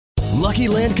Lucky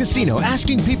Land Casino,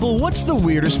 asking people, what's the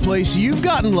weirdest place you've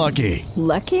gotten lucky?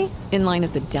 Lucky? In line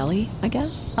at the deli, I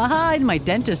guess? Aha, in my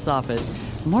dentist's office.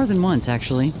 More than once,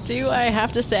 actually. Do I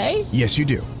have to say? Yes, you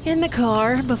do. In the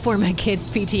car before my kids'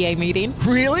 PTA meeting.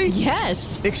 Really?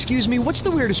 Yes. Excuse me, what's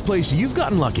the weirdest place you've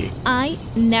gotten lucky? I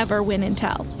never win and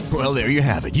tell. Well, there you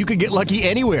have it. You can get lucky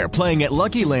anywhere, playing at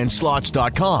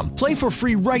LuckyLandSlots.com. Play for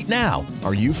free right now.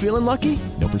 Are you feeling lucky?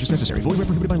 No purchase necessary. Void where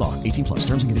prohibited by law. 18 plus.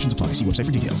 Terms and conditions apply. See website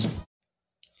for details.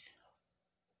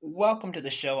 Welcome to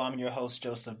the show. I'm your host,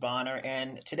 Joseph Bonner,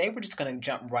 and today we're just going to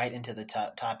jump right into the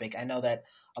topic. I know that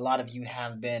a lot of you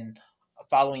have been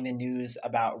following the news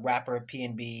about rapper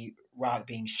PNB Rock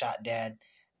being shot dead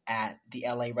at the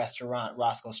LA restaurant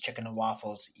Roscoe's Chicken and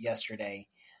Waffles yesterday.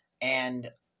 And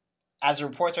as the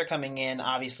reports are coming in,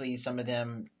 obviously some of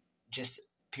them just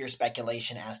pure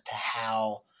speculation as to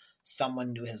how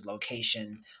someone knew his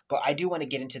location. But I do want to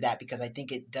get into that because I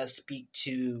think it does speak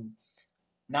to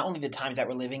not only the times that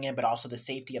we're living in, but also the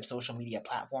safety of social media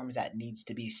platforms that needs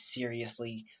to be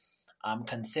seriously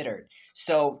considered.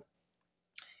 So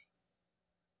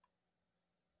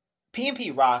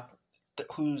PNB Rock,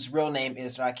 whose real name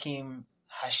is Rakim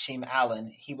Hashim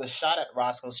Allen, he was shot at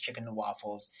Roscoe's Chicken and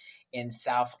Waffles in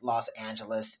South Los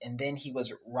Angeles, and then he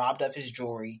was robbed of his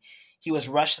jewelry. He was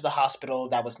rushed to the hospital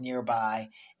that was nearby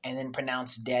and then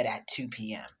pronounced dead at 2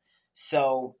 p.m.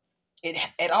 So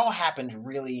it all happened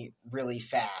really, really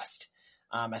fast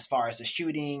as far as the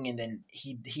shooting, and then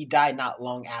he died not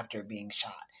long after being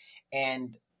shot.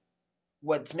 And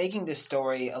what's making this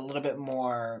story a little bit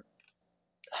more,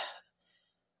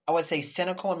 I would say,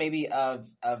 cynical and maybe of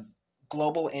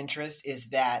global interest is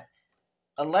that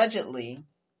allegedly,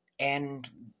 and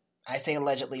I say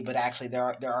allegedly, but actually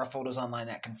there are photos online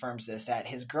that confirms this, that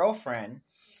his girlfriend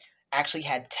actually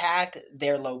had tagged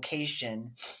their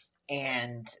location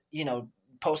and,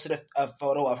 posted a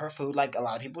photo of her food like a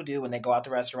lot of people do when they go out to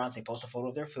restaurants. They post a photo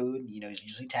of their food,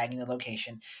 usually tagging the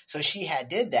location. So she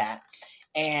did that.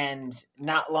 And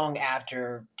not long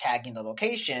after tagging the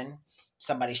location,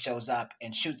 somebody shows up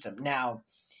and shoots him. Now,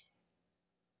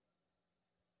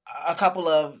 a couple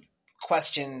of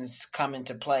questions come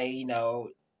into play.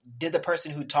 Did the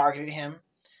person who targeted him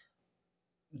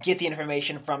get the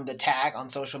information from the tag on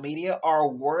social media,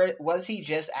 or was he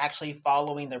just actually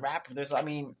following the rapper?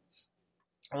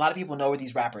 A lot of people know where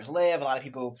these rappers live. A lot of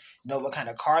people know what kind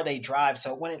of car they drive.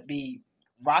 So it wouldn't be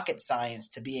rocket science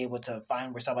to be able to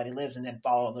find where somebody lives and then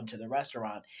follow them to the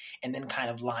restaurant and then kind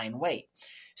of lie in wait.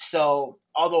 So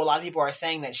although a lot of people are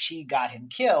saying that she got him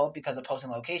killed because of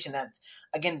posting location,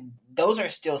 those are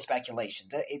still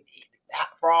speculations.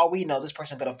 For all we know, this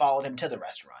person could have followed him to the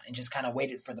restaurant and just kind of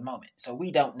waited for the moment. So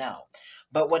we don't know.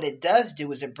 But what it does do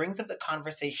is it brings up the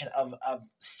conversation of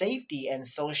safety and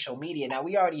social media. Now,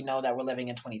 we already know that we're living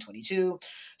in 2022.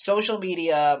 Social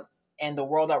media and the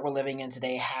world that we're living in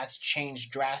today has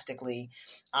changed drastically.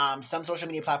 Some social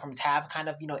media platforms have kind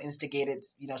of, instigated,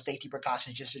 safety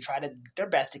precautions just to try their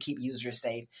best to keep users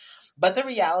safe. But the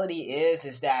reality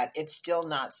is that it's still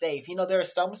not safe. There are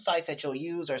some sites that you'll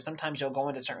use, or sometimes you'll go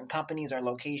into certain companies or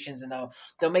locations and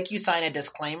they'll make you sign a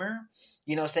disclaimer,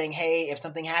 saying, hey, if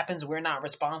something happens, we're not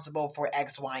responsible for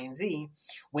X, Y, and Z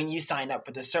when you sign up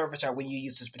for the service or when you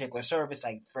use this particular service.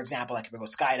 Like, for example, if you go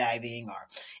skydiving, or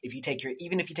if you take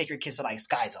your kids to like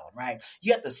Sky Zone, right?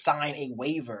 You have to sign a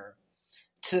waiver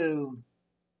to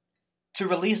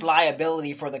release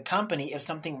liability for the company if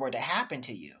something were to happen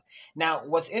to you. Now,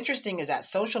 what's interesting is that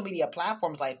social media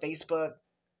platforms like Facebook,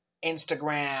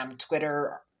 Instagram,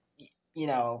 Twitter,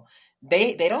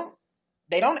 they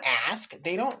don't ask.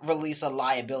 They don't release a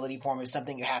liability form if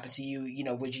something happens to you,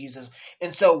 would you use this?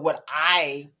 And so what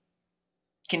I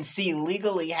can see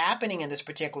legally happening in this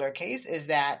particular case is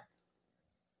that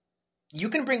you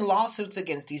can bring lawsuits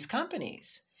against these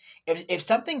companies. If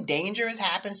something dangerous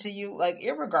happens to you, like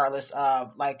irregardless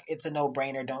of, like, it's a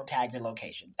no-brainer, don't tag your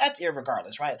location. That's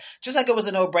irregardless, right? Just like it was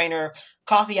a no-brainer,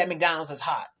 coffee at McDonald's is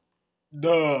hot.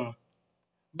 Duh.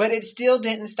 But it still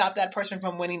didn't stop that person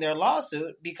from winning their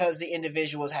lawsuit because the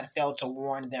individuals had failed to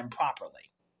warn them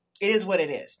properly. It is what it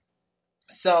is.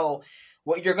 So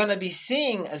what you're going to be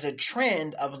seeing is a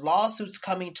trend of lawsuits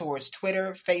coming towards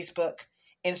Twitter, Facebook,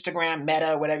 Instagram,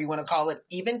 Meta, whatever you want to call it,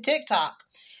 even TikTok,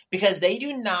 because they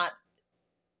do not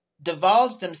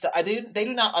divulge themselves, they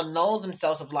do not annul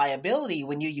themselves of liability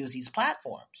when you use these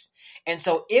platforms. And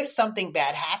so if something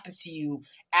bad happens to you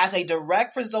as a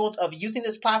direct result of using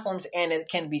these platforms and it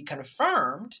can be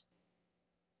confirmed,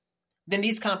 then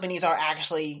these companies are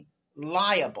actually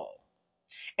liable.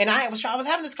 And I was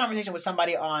having this conversation with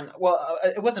somebody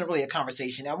it wasn't really a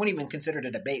conversation. I wouldn't even consider it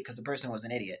a debate because the person was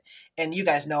an idiot. And you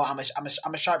guys know I'm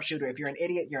a sharpshooter. If you're an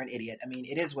idiot, you're an idiot. I mean,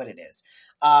 it is what it is.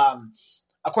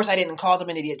 Of course, I didn't call them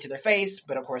an idiot to their face,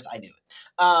 but of course I knew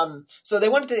it. So they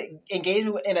wanted to engage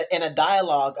me in a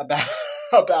dialogue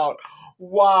about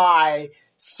why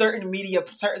certain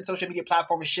social media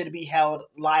platforms should be held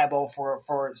liable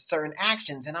for certain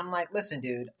actions. And I'm like, listen,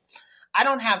 dude, I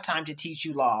don't have time to teach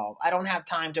you law. I don't have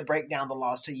time to break down the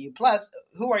laws to you. Plus,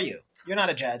 who are you? You're not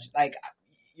a judge. Like,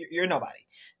 you're nobody.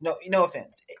 No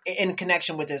offense. In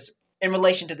connection with this, in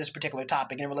relation to this particular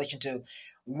topic, in relation to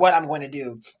what I'm going to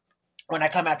do when I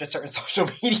come after certain social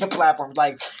media platforms,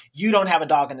 like, you don't have a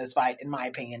dog in this fight, in my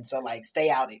opinion. So, like, stay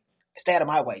out of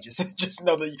my way. Just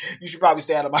know that you should probably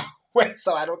stay out of my way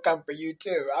so I don't come for you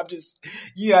too.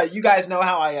 You guys know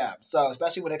how I am. So,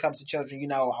 especially when it comes to children, you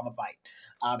know I'm a fight.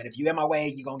 And if you're in my way,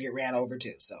 you're going to get ran over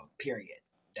too. So, period.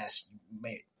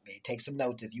 May take some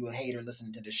notes. If you a hater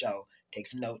listening to the show, take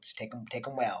some notes, take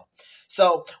them well.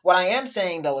 So what I am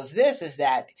saying though is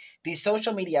that these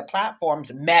social media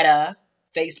platforms, Meta,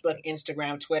 Facebook,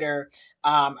 Instagram, Twitter,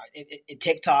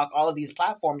 TikTok, all of these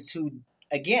platforms who,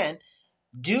 again,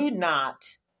 do not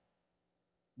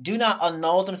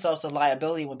annul themselves of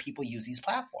liability when people use these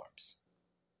platforms.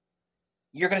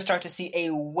 You're going to start to see a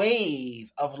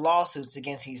wave of lawsuits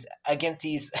against these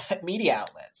media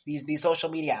outlets, these social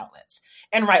media outlets,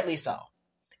 and rightly so.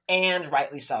 And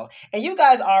you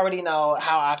guys already know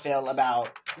how I feel about.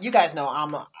 You guys know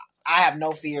I have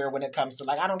no fear when it comes to,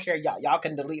 like, I don't care. Y'all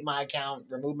can delete my account,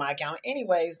 remove my account.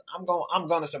 Anyways, I'm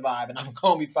going to survive and I'm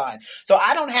going to be fine. So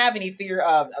I don't have any fear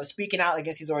of speaking out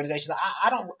against these organizations. I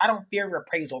don't fear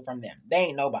reprisal from them. They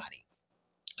ain't nobody.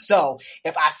 So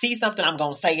if I see something, I'm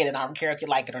going to say it, and I don't care if you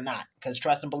like it or not, because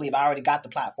trust and believe, I already got the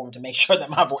platform to make sure that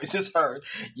my voice is heard.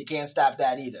 You can't stop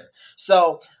that either.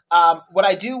 So what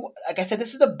I do, like I said,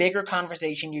 this is a bigger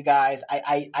conversation, you guys.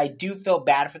 I do feel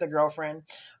bad for the girlfriend,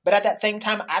 but at that same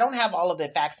time, I don't have all of the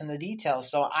facts and the details,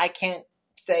 so I can't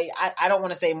say, I don't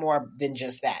want to say more than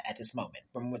just that at this moment.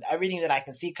 With everything that I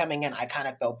can see coming in, I kind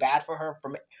of feel bad for her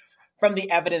from the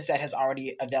evidence that has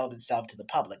already availed itself to the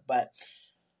public, but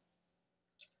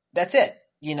that's it.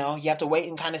 You know, you have to wait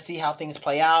and kind of see how things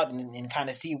play out and kind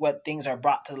of see what things are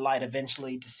brought to the light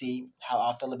eventually to see how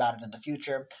I'll feel about it in the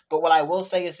future. But what I will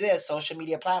say is this: social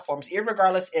media platforms,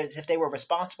 irregardless if they were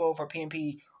responsible for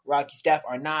PNP Rocky's death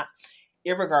or not,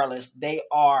 irregardless, they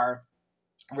are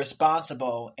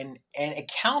responsible and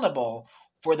accountable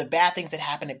for the bad things that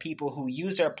happen to people who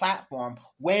use their platform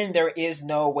when there is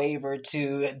no waiver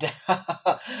to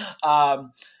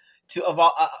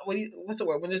what's the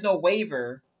word? When there's no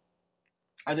waiver,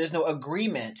 or there's no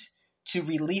agreement to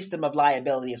release them of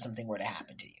liability if something were to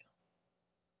happen to you.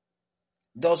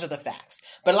 Those are the facts.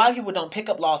 But a lot of people don't pick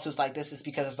up lawsuits like this is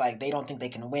because it's like they don't think they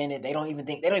can win it. They don't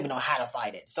even know how to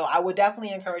fight it. So I would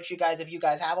definitely encourage you guys, if you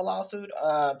guys have a lawsuit,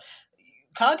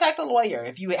 contact a lawyer.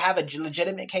 If you have a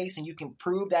legitimate case and you can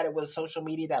prove that it was social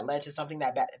media that led to something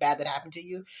that bad that happened to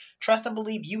you, trust and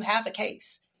believe you have a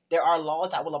case. There are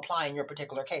laws that will apply in your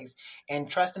particular case. And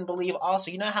trust and believe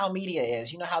also, you know how media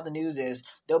is, you know how the news is,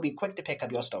 they'll be quick to pick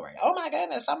up your story. Oh my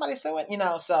goodness, somebody suing,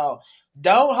 so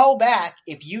don't hold back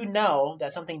if you know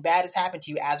that something bad has happened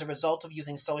to you as a result of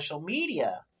using social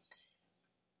media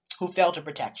who failed to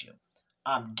protect you.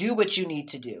 Do what you need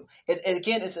to do.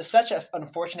 It's such an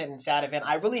unfortunate and sad event.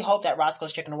 I really hope that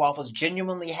Roscoe's Chicken and Waffles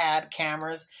genuinely had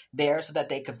cameras there so that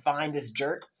they could find this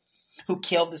jerk who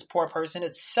killed this poor person.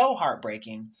 It's so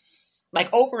heartbreaking.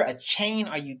 Like, over a chain,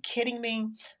 are you kidding me?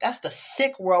 That's the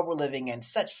sick world we're living in.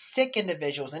 Such sick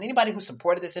individuals. And anybody who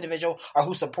supported this individual or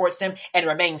who supports him and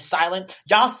remains silent,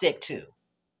 y'all sick too.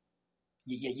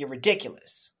 You're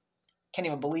ridiculous. Can't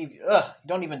even believe, you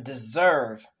don't even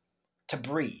deserve to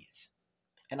breathe.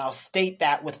 And I'll state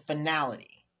that with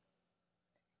finality.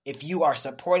 If you are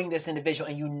supporting this individual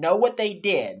and you know what they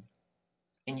did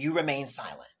and you remain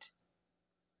silent,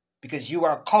 because you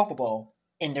are culpable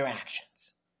in their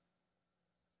actions.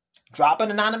 Drop an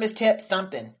anonymous tip,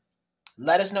 something.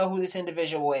 Let us know who this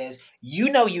individual is. You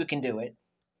know you can do it.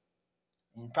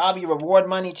 And probably reward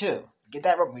money too. Get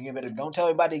that. You better don't tell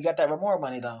anybody you got that reward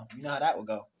money though. You know how that will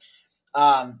go.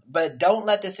 But don't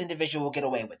let this individual get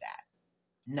away with that.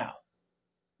 No.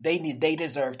 They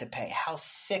deserve to pay. How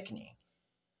sickening.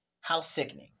 How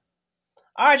sickening.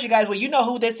 All right, you guys. Well, you know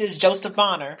who this is. Joseph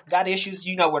Bonner. Got issues?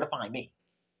 You know where to find me.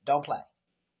 Don't play.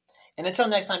 And until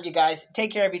next time, you guys, take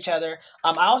care of each other.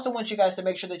 I also want you guys to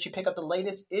make sure that you pick up the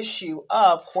latest issue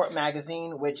of Court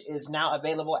Magazine, which is now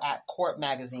available at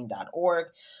courtmagazine.org.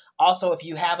 Also, if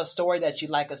you have a story that you'd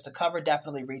like us to cover,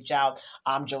 definitely reach out.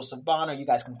 I'm Joseph Bonner. You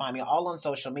guys can find me all on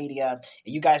social media.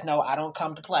 And you guys know I don't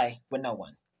come to play with no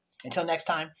one. Until next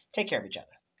time, take care of each other.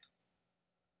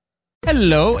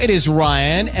 Hello, it is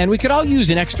Ryan, and we could all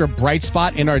use an extra bright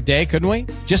spot in our day, couldn't we?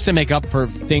 Just to make up for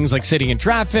things like sitting in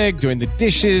traffic, doing the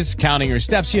dishes, counting your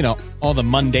steps, you know, all the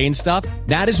mundane stuff.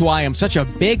 That is why I'm such a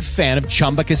big fan of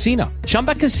Chumba Casino.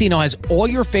 Chumba Casino has all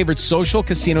your favorite social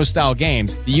casino-style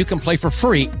games that you can play for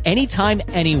free anytime,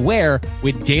 anywhere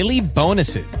with daily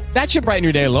bonuses. That should brighten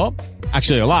your day a little.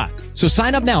 Actually, a lot. So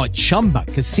sign up now at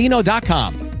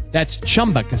ChumbaCasino.com. That's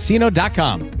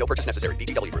ChumbaCasino.com. No purchase necessary.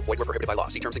 VGW Group. Void where prohibited by law.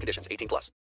 See terms and conditions. 18+.